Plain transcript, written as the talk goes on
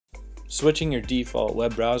Switching your default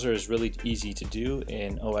web browser is really easy to do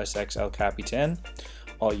in OSX El Capitan.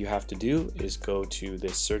 All you have to do is go to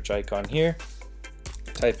this search icon here,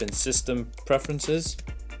 type in System Preferences,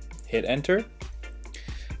 hit Enter.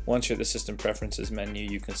 Once you're at the System Preferences menu,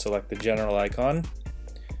 you can select the general icon,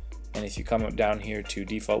 and if you come up down here to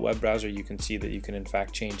Default Web Browser, you can see that you can in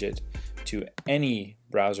fact change it to any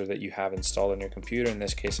browser that you have installed on your computer. In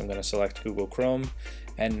this case, I'm going to select Google Chrome,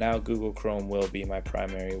 and now Google Chrome will be my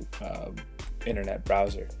primary internet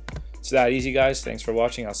browser. It's that easy, guys. Thanks for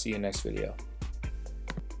watching. I'll see you next video.